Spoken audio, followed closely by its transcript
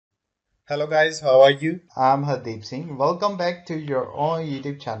Hello guys, how are you? I'm Hardeep Singh. Welcome back to your own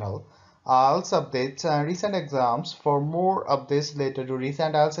YouTube channel. IELTS updates and recent exams. For more updates related to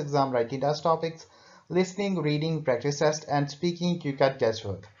recent IELTS exam writing test topics, listening, reading, practice test, and speaking, you can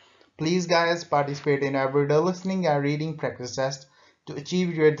guesswork. Please guys participate in everyday listening and reading practice test to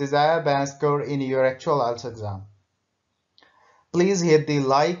achieve your desired band score in your actual IELTS exam. Please hit the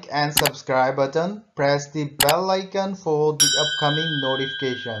like and subscribe button. Press the bell icon for the upcoming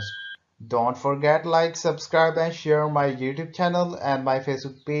notifications. Don't forget like, subscribe and share my YouTube channel and my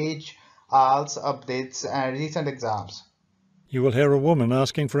Facebook page, IELTS updates and recent exams. You will hear a woman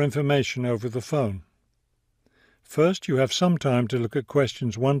asking for information over the phone. First, you have some time to look at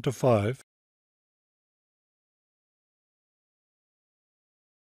questions 1 to 5.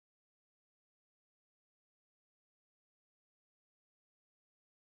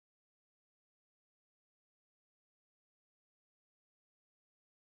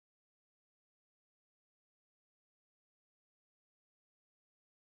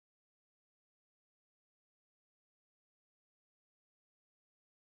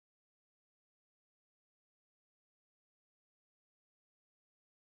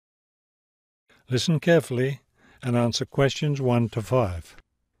 Listen carefully and answer questions 1 to 5.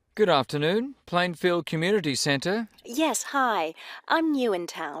 Good afternoon, Plainfield Community Centre. Yes, hi. I'm new in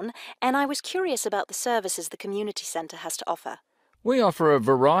town, and I was curious about the services the community centre has to offer. We offer a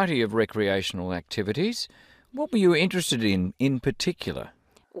variety of recreational activities. What were you interested in particular?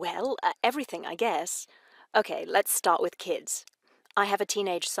 Well, everything, I guess. Okay, let's start with kids. I have a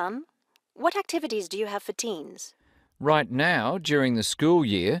teenage son. What activities do you have for teens? Right now, during the school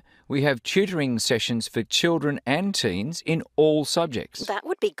year, we have tutoring sessions for children and teens in all subjects. That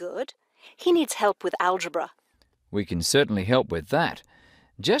would be good. He needs help with algebra. We can certainly help with that.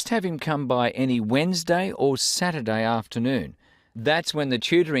 Just have him come by any Wednesday or Saturday afternoon. That's when the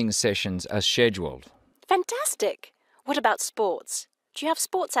tutoring sessions are scheduled. Fantastic! What about sports? Do you have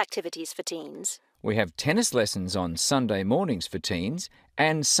sports activities for teens? We have tennis lessons on Sunday mornings for teens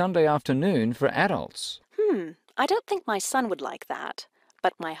and Sunday afternoon for adults. I don't think my son would like that,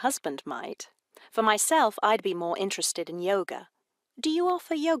 but my husband might. For myself, I'd be more interested in yoga. Do you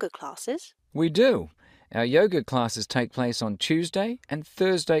offer yoga classes? We do. Our yoga classes take place on Tuesday and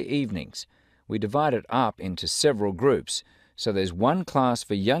Thursday evenings. We divide it up into several groups, so there's one class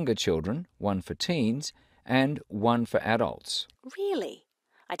for younger children, one for teens, and one for adults. Really?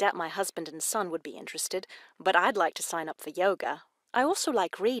 I doubt my husband and son would be interested, but I'd like to sign up for yoga. I also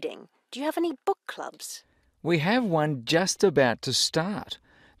like reading. Do you have any book clubs? We have one just about to start.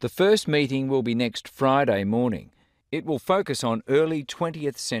 The first meeting will be next Friday morning. It will focus on early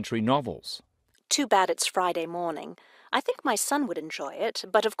 20th century novels. Too bad it's Friday morning. I think my son would enjoy it,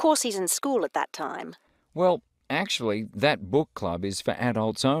 but of course he's in school at that time. Well, actually, that book club is for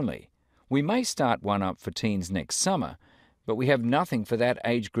adults only. We may start one up for teens next summer, but we have nothing for that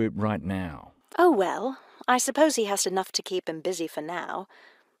age group right now. Oh well, I suppose he has enough to keep him busy for now.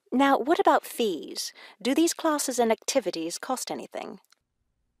 Now, what about fees? Do these classes and activities cost anything?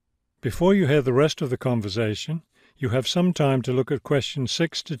 Before you hear the rest of the conversation, you have some time to look at questions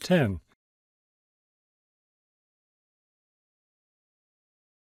 6 to 10.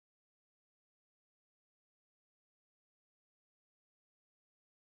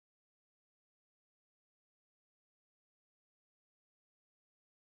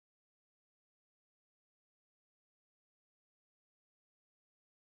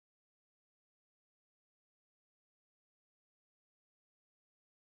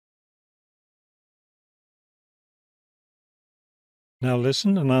 Now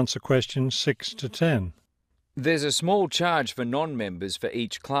listen and answer questions 6 to 10. There's a small charge for non-members for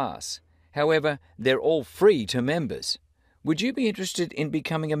each class. However, they're all free to members. Would you be interested in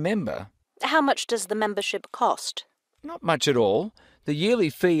becoming a member? How much does the membership cost? Not much at all. The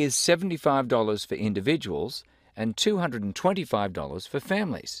yearly fee is $75 for individuals and $225 for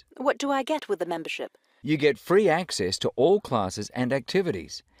families. What do I get with the membership? You get free access to all classes and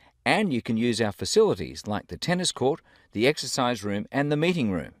activities, and you can use our facilities like the tennis court, the exercise room and the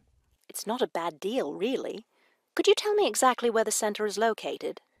meeting room. It's not a bad deal, really. Could you tell me exactly where the centre is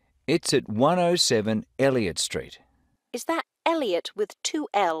located? It's at 107 Elliott Street. Is that Elliot with 2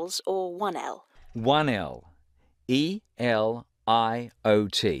 L's or 1 L? 1 L. E-L-I-O-T.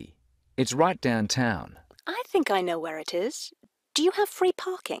 It's right downtown. I think I know where it is. Do you have free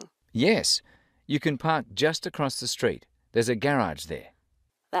parking? Yes. You can park just across the street. There's a garage there.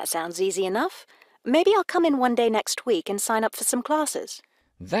 That sounds easy enough. Maybe I'll come in one day next week and sign up for some classes.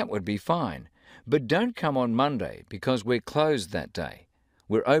 That would be fine. But don't come on Monday because we're closed that day.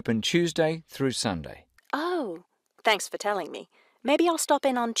 We're open Tuesday through Sunday. Oh, thanks for telling me. Maybe I'll stop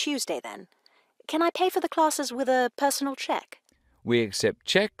in on Tuesday then. Can I pay for the classes with a personal check? We accept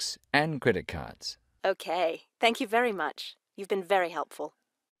checks and credit cards. Okay, thank you very much. You've been very helpful.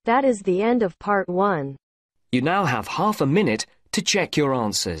 That is the end of part 1. You now have half a minute to check your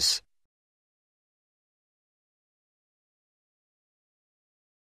answers.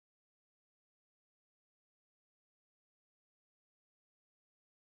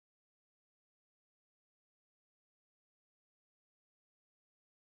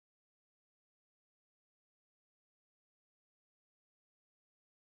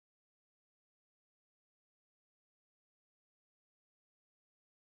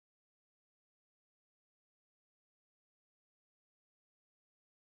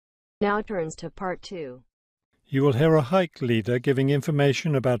 Now turns to part 2. You will hear a hike leader giving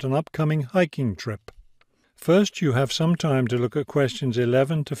information about an upcoming hiking trip. First, you have some time to look at questions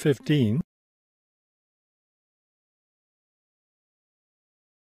 11 to 15.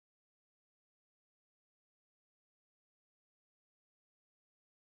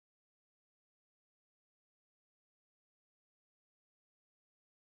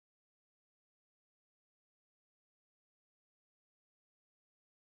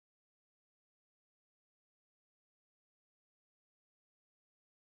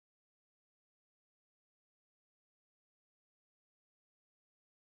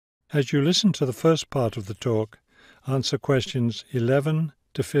 As you listen to the first part of the talk, answer questions 11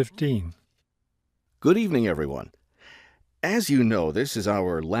 to 15. Good evening, everyone. As you know, this is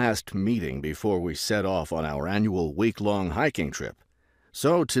our last meeting before we set off on our annual week-long hiking trip.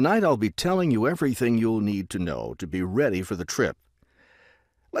 So tonight I'll be telling you everything you'll need to know to be ready for the trip.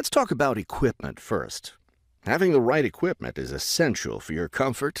 Let's talk about equipment first. Having the right equipment is essential for your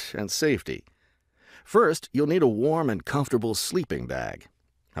comfort and safety. First, you'll need a warm and comfortable sleeping bag.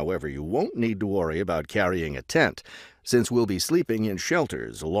 However, you won't need to worry about carrying a tent, since we'll be sleeping in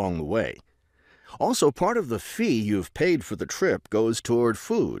shelters along the way. Also, part of the fee you've paid for the trip goes toward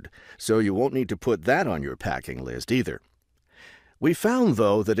food, so you won't need to put that on your packing list either. We found,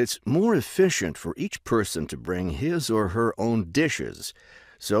 though, that it's more efficient for each person to bring his or her own dishes,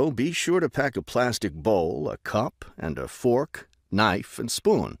 so be sure to pack a plastic bowl, a cup, and a fork, knife, and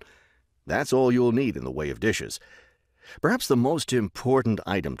spoon. That's all you'll need in the way of dishes. Perhaps the most important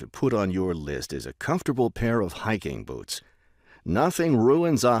item to put on your list is a comfortable pair of hiking boots. Nothing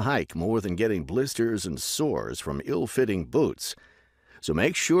ruins a hike more than getting blisters and sores from ill-fitting boots. So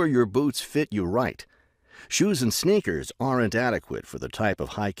make sure your boots fit you right. Shoes and sneakers aren't adequate for the type of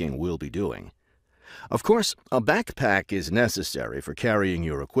hiking we'll be doing. Of course, a backpack is necessary for carrying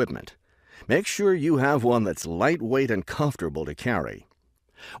your equipment. Make sure you have one that's lightweight and comfortable to carry.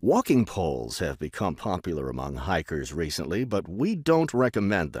 Walking poles have become popular among hikers recently, but we don't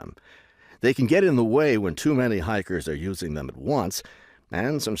recommend them. They can get in the way when too many hikers are using them at once,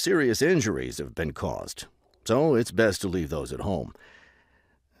 and some serious injuries have been caused. So it's best to leave those at home.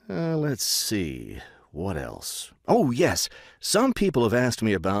 Let's see, what else? Oh, yes, some people have asked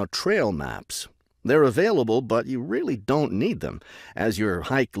me about trail maps. They're available, but you really don't need them, as your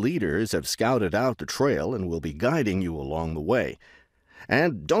hike leaders have scouted out the trail and will be guiding you along the way.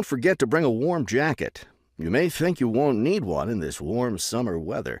 And don't forget to bring a warm jacket. You may think you won't need one in this warm summer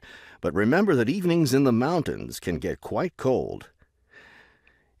weather, but remember that evenings in the mountains can get quite cold.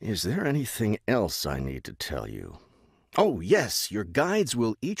 Is there anything else I need to tell you? Oh, yes, your guides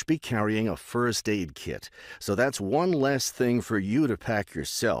will each be carrying a first aid kit, so that's one less thing for you to pack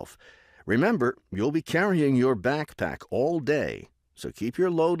yourself. Remember, you'll be carrying your backpack all day, so keep your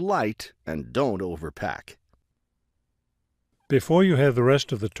load light and don't overpack. Before you hear the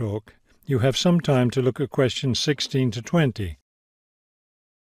rest of the talk, you have some time to look at questions 16 to 20.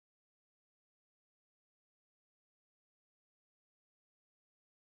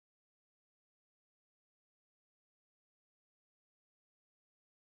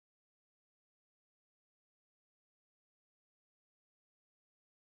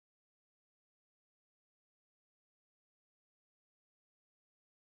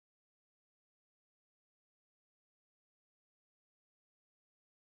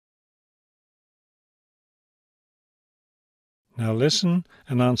 Now listen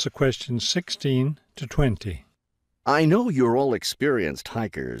and answer questions 16 to 20. I know you're all experienced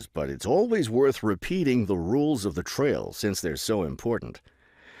hikers, but it's always worth repeating the rules of the trail since they're so important.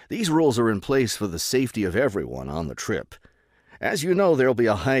 These rules are in place for the safety of everyone on the trip. As you know, there'll be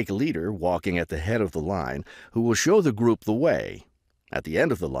a hike leader walking at the head of the line who will show the group the way. At the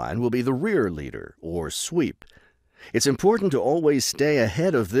end of the line will be the rear leader, or sweep. It's important to always stay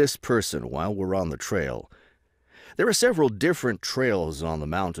ahead of this person while we're on the trail. There are several different trails on the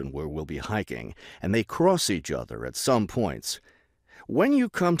mountain where we'll be hiking, and they cross each other at some points. When you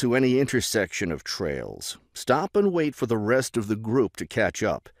come to any intersection of trails, stop and wait for the rest of the group to catch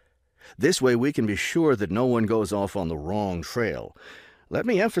up. This way we can be sure that no one goes off on the wrong trail. Let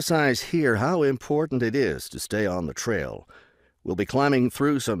me emphasize here how important it is to stay on the trail. We'll be climbing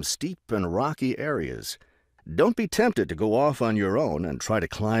through some steep and rocky areas. Don't be tempted to go off on your own and try to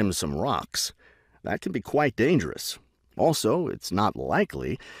climb some rocks. That can be quite dangerous. Also, it's not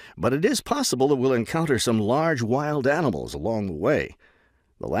likely, but it is possible that we'll encounter some large wild animals along the way.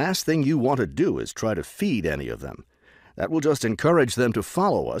 The last thing you want to do is try to feed any of them. That will just encourage them to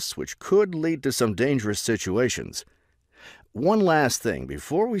follow us, which could lead to some dangerous situations. One last thing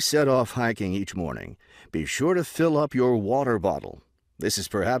before we set off hiking each morning, be sure to fill up your water bottle. This is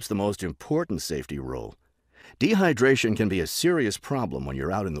perhaps the most important safety rule. Dehydration can be a serious problem when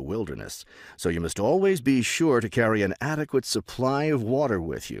you're out in the wilderness, so you must always be sure to carry an adequate supply of water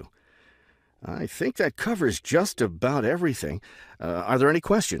with you. I think that covers just about everything. Are there any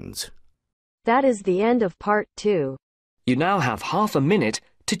questions? That is the end of part 2. You now have half a minute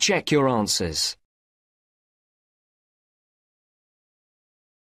to check your answers.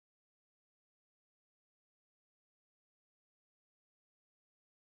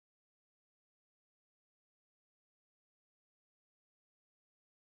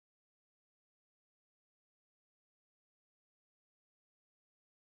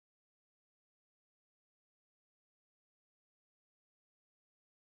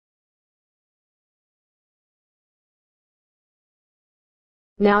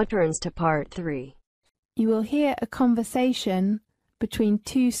 Now turns to part 3. You will hear a conversation between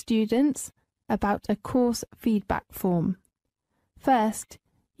two students about a course feedback form. First,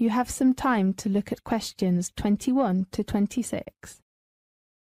 you have some time to look at questions 21 to 26.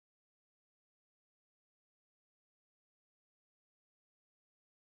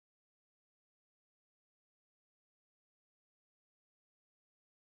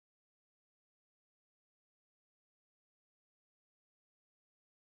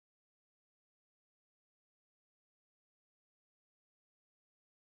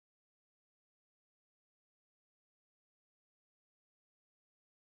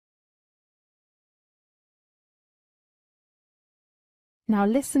 Now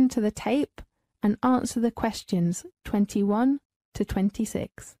listen to the tape and answer the questions 21 to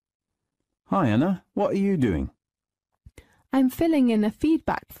 26. Hi Anna, what are you doing? I'm filling in a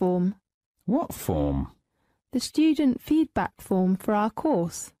feedback form. What form? The student feedback form for our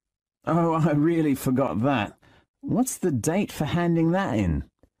course. Oh, I really forgot that. What's the date for handing that in?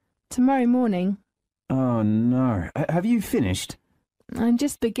 Tomorrow morning. Oh no. Have you finished? I'm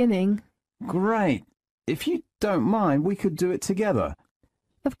just beginning. Great. If you don't mind, we could do it together.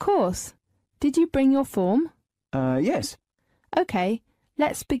 Of course. Did you bring your form? Yes. OK,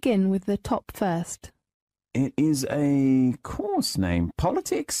 let's begin with the top first. It is a course name,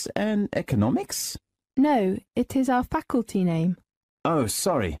 Politics and Economics? No, it is our faculty name. Oh,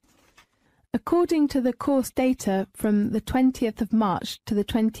 sorry. According to the course data from the 20th of March to the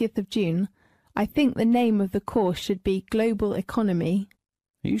 20th of June, I think the name of the course should be Global Economy.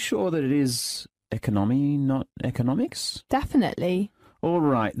 Are you sure that it is economy, not economics? Definitely. All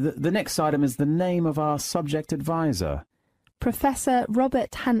right. The next item is the name of our subject advisor. Professor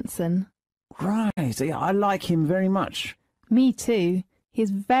Robert Hanson. Right. Yeah, I like him very much. Me too.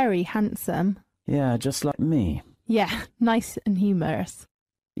 He's very handsome. Yeah, just like me. Yeah, nice and humorous.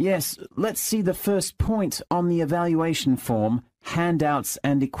 Yes, let's see the first point on the evaluation form, handouts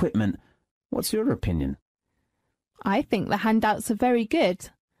and equipment. What's your opinion? I think the handouts are very good.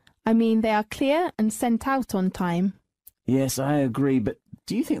 I mean, they are clear and sent out on time. Yes, I agree, but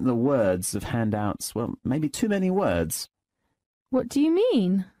do you think the words of handouts, well, maybe too many words? What do you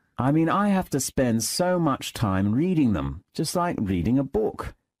mean? I mean, I have to spend so much time reading them, just like reading a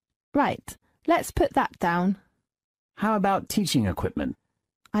book. Right, let's put that down. How about teaching equipment?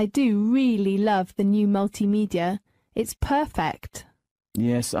 I do really love the new multimedia. It's perfect.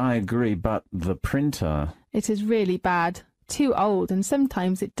 Yes, I agree, but the printer... It is really bad. Too old, and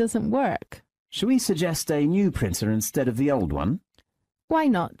sometimes it doesn't work. Should we suggest a new printer instead of the old one? Why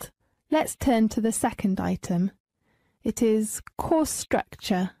not? Let's turn to the second item. It is course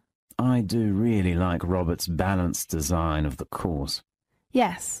structure. I do really like Robert's balanced design of the course.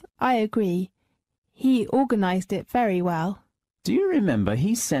 Yes, I agree. He organised it very well. Do you remember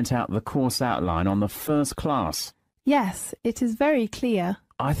he sent out the course outline on the first class? Yes, it is very clear.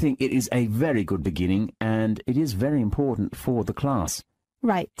 I think it is a very good beginning, and it is very important for the class.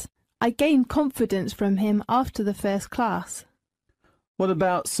 Right. I gained confidence from him after the first class. What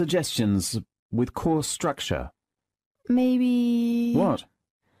about suggestions with course structure? Maybe... What?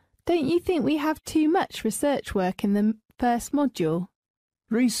 Don't you think we have too much research work in the first module?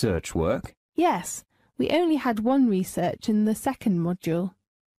 Research work? Yes, we only had one research in the second module.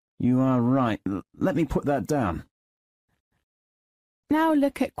 You are right. Let me put that down. Now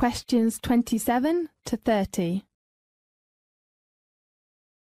look at questions 27 to 30.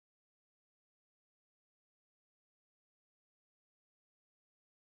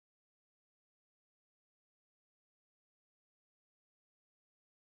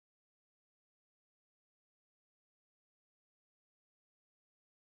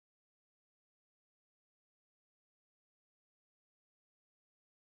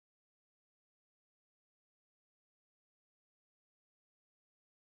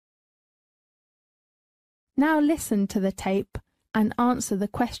 Now listen to the tape and answer the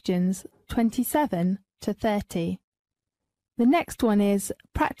questions 27 to 30. The next one is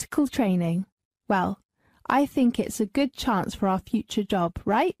practical training. Well, I think it's a good chance for our future job,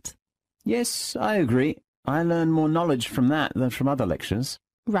 right? Yes, I agree. I learn more knowledge from that than from other lectures.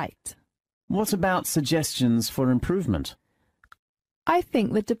 Right. What about suggestions for improvement? I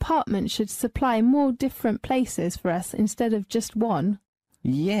think the department should supply more different places for us instead of just one.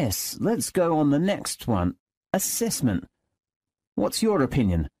 Yes, let's go on the next one. Assessment. What's your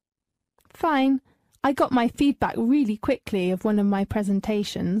opinion? Fine. I got my feedback really quickly of one of my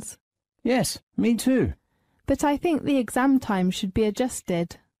presentations. Yes, me too. But I think the exam time should be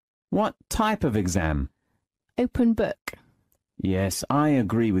adjusted. What type of exam? Open book. Yes, I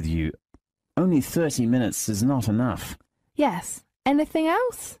agree with you. Only 30 minutes is not enough. Yes. Anything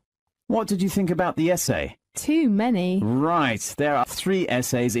else? What did you think about the essay? Too many. Right, there are 3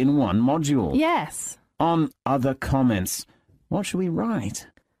 essays in one module. Yes. On other comments, what should we write?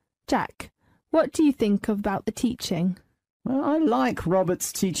 Jack, what do you think about the teaching? Well, I like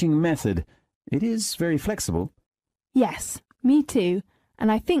Robert's teaching method. It is very flexible. Yes, me too.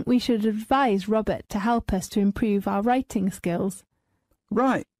 And I think we should advise Robert to help us to improve our writing skills.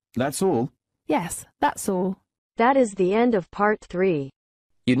 Right, that's all. Yes, that's all. That is the end of part 3.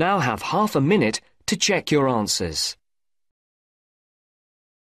 You now have half a minute to check your answers.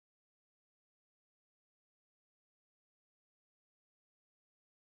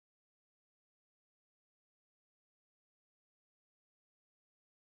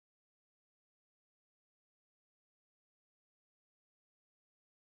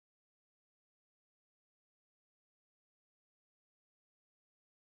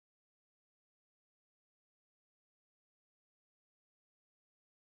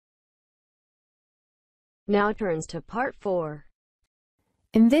 Now turns to part 4.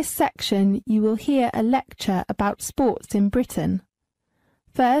 In this section, you will hear a lecture about sports in Britain.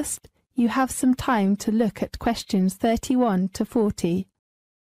 First, you have some time to look at questions 31 to 40.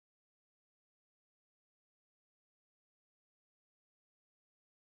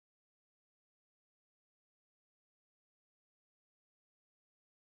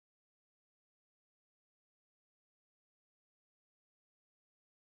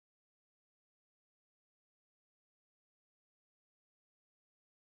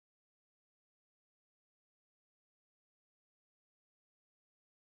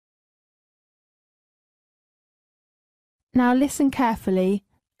 Now listen carefully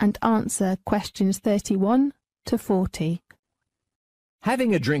and answer questions 31 to 40.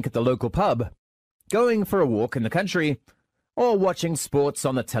 Having a drink at the local pub, going for a walk in the country, or watching sports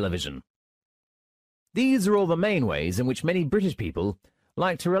on the television. These are all the main ways in which many British people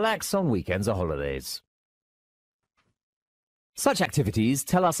like to relax on weekends or holidays. Such activities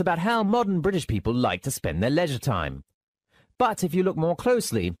tell us about how modern British people like to spend their leisure time. But if you look more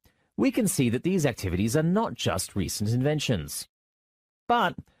closely, we can see that these activities are not just recent inventions,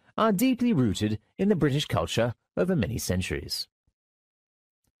 but are deeply rooted in the British culture over many centuries.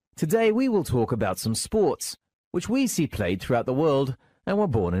 Today we will talk about some sports which we see played throughout the world and were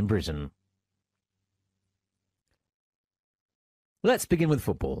born in Britain. Let's begin with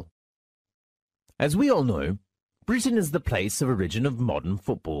football. As we all know, Britain is the place of origin of modern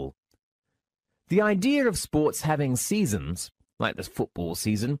football. The idea of sports having seasons, like the football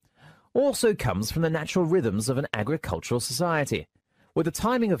season, also comes from the natural rhythms of an agricultural society, where the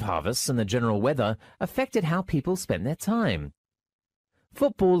timing of harvests and the general weather affected how people spent their time.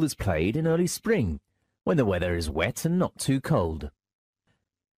 Football is played in early spring, when the weather is wet and not too cold.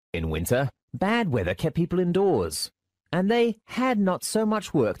 In winter, bad weather kept people indoors, and they had not so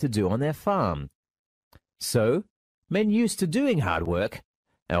much work to do on their farm. So, men used to doing hard work,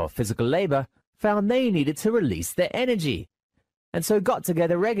 or physical labor, found they needed to release their energy, and so got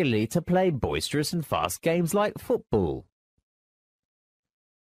together regularly to play boisterous and fast games like football.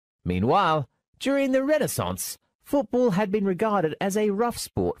 Meanwhile, during the Renaissance, football had been regarded as a rough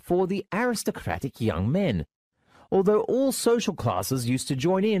sport for the aristocratic young men, although all social classes used to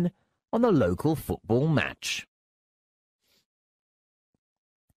join in on the local football match.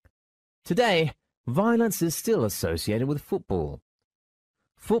 Today, violence is still associated with football.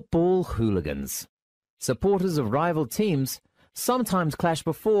 Football hooligans, supporters of rival teams, sometimes clash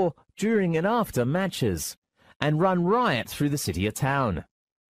before, during and after matches, and run riot through the city or town,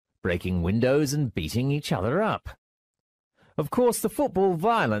 breaking windows and beating each other up. Of course, the football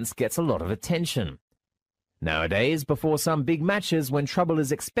violence gets a lot of attention. Nowadays, before some big matches when trouble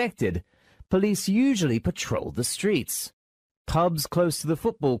is expected, police usually patrol the streets, pubs close to the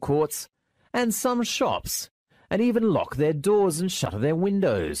football courts, and some shops, and even lock their doors and shutter their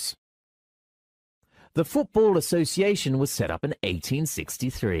windows. The Football Association was set up in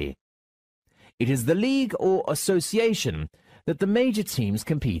 1863. It is the league or association that the major teams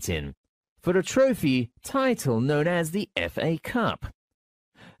compete in, for a trophy title known as the FA Cup.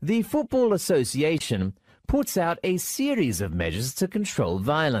 The Football Association puts out a series of measures to control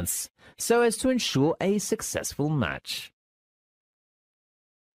violence, so as to ensure a successful match.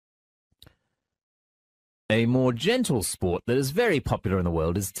 A more gentle sport that is very popular in the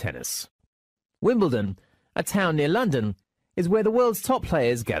world is tennis. Wimbledon, a town near London, is where the world's top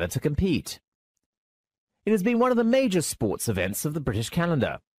players gather to compete. It has been one of the major sports events of the British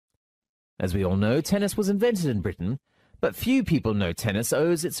calendar. As we all know, tennis was invented in Britain, but few people know tennis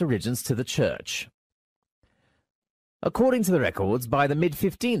owes its origins to the church. According to the records, by the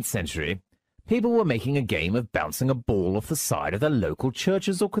mid-15th century, people were making a game of bouncing a ball off the side of their local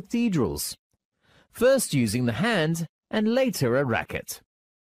churches or cathedrals, first using the hand and later a racket.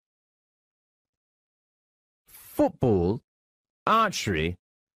 Football, archery,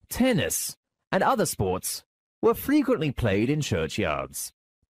 tennis, and other sports were frequently played in churchyards.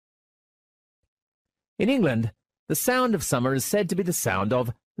 In England, the sound of summer is said to be the sound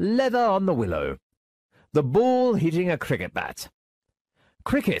of leather on the willow, the ball hitting a cricket bat.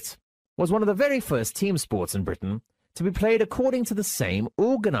 Cricket was one of the very first team sports in Britain to be played according to the same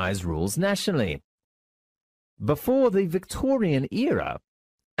organised rules nationally. Before the Victorian era,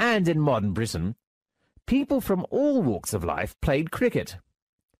 and in modern Britain, people from all walks of life played cricket.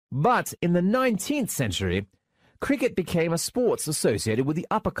 But in the 19th century, cricket became a sport associated with the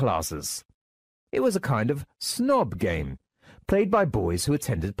upper classes. It was a kind of snob game, played by boys who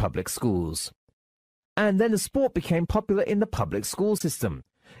attended public schools. And then the sport became popular in the public school system,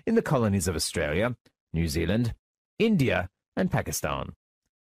 in the colonies of Australia, New Zealand, India, and Pakistan.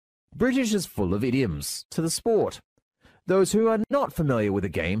 British is full of idioms to the sport. Those who are not familiar with the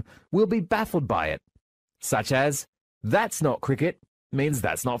game will be baffled by it, such as, "That's not cricket" means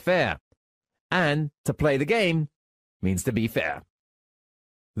that's not fair, and "to play the game" means to be fair.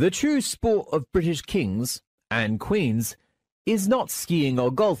 The true sport of British kings and queens is not skiing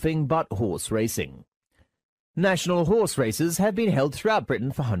or golfing, but horse racing. National horse races have been held throughout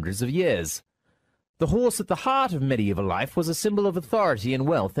Britain for hundreds of years. The horse at the heart of medieval life was a symbol of authority and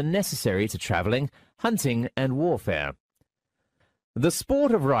wealth and necessary to travelling, hunting, and warfare. The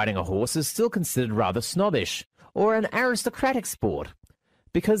sport of riding a horse is still considered rather snobbish, or an aristocratic sport,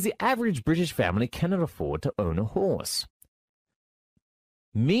 because the average British family cannot afford to own a horse.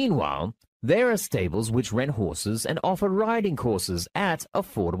 Meanwhile, there are stables which rent horses and offer riding courses at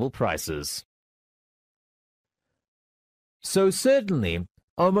affordable prices. So certainly,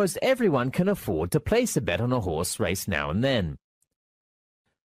 almost everyone can afford to place a bet on a horse race now and then.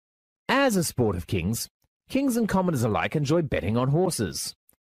 As a sport of kings, kings and commoners alike enjoy betting on horses.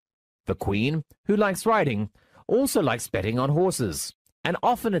 The Queen, who likes riding, also likes betting on horses, and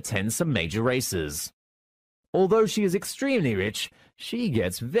often attends some major races. Although she is extremely rich, she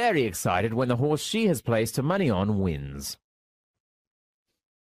gets very excited when the horse she has placed her money on wins.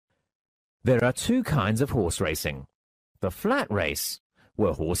 There are two kinds of horse racing. The flat race,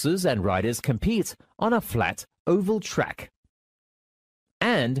 where horses and riders compete on a flat oval track.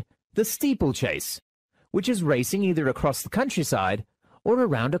 And the steeplechase, which is racing either across the countryside or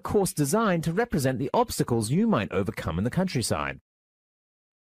around a course designed to represent the obstacles you might overcome in the countryside.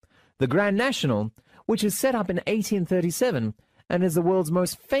 The Grand National, which is set up in 1837 and is the world's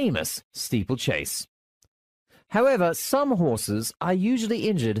most famous steeplechase. However, some horses are usually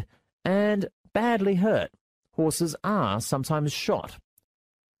injured and badly hurt. Horses are sometimes shot.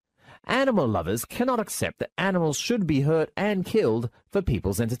 Animal lovers cannot accept that animals should be hurt and killed for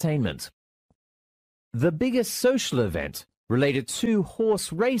people's entertainment. The biggest social event related to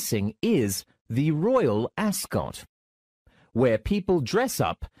horse racing is the Royal Ascot, where people dress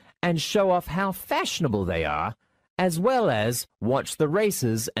up and show off how fashionable they are, as well as watch the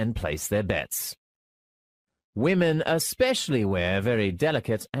races and place their bets. Women especially wear very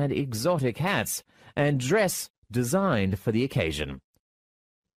delicate and exotic hats and dress designed for the occasion.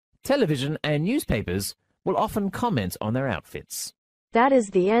 Television and newspapers will often comment on their outfits. That is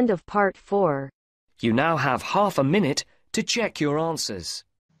the end of part 4. You now have half a minute to check your answers.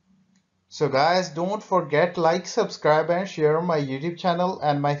 So guys, don't forget like, subscribe and share my YouTube channel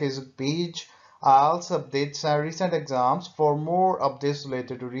and my Facebook page, IELTS updates and recent exams. For more updates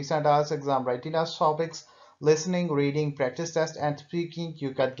related to recent IELTS exam writing test topics, listening, reading, practice test and speaking,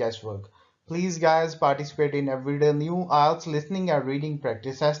 you got guesswork. Please guys, participate in everyday new IELTS listening and reading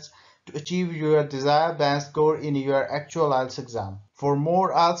practice tests to achieve your desired band score in your actual IELTS exam. For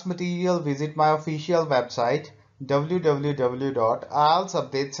more IELTS material, visit my official website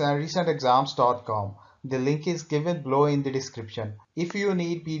www.ieltsupdatesandrecentexams.com. The link is given below in the description. If you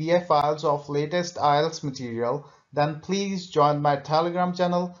need PDF files of latest IELTS material, then please join my Telegram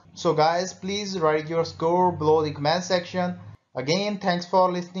channel. So guys, please write your score below the comment section. Again, thanks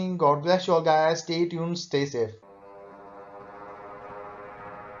for listening. God bless you all guys. Stay tuned, stay safe.